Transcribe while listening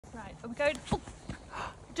Right, are we going? Oh,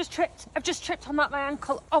 I've just tripped on that, my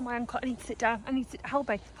ankle. Oh, my ankle, I need to sit down. I need to, hold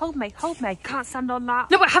me. Can't stand on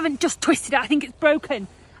that. No, I haven't just twisted it, I think it's broken.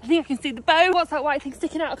 I think I can see the bone. What's that white thing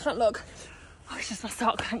sticking out? I can't look. Oh, it's just my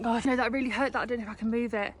sock, thank God. No, that really hurt that. I don't know if I can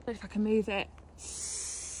move it.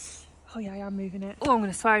 Oh yeah, I am moving it. Oh, I'm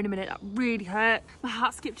gonna swear in a minute. That really hurt. My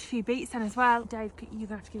heart skipped a few beats then as well. Dave, you're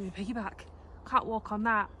gonna have to give me a piggyback. Can't walk on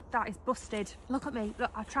that. That is busted. Look at me.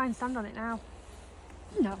 Look, I'll try and stand on it now.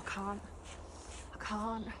 No, I can't.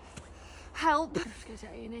 Help. I have to go to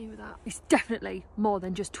A&E with that. It's definitely more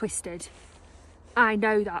than just twisted. I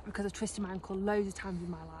know that because I've twisted my ankle loads of times in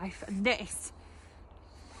my life, and this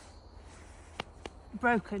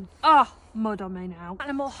broken. Oh, mud on me now. And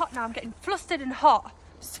I'm all hot now. I'm getting flustered and hot,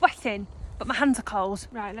 sweating, but my hands are cold.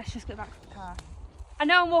 Right, let's just get back to the car. I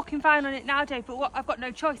know I'm walking fine on it now, Dave, but what? I've got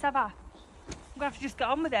no choice, have I? I'm gonna have to just get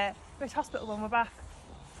on with it. Go to hospital when we're back.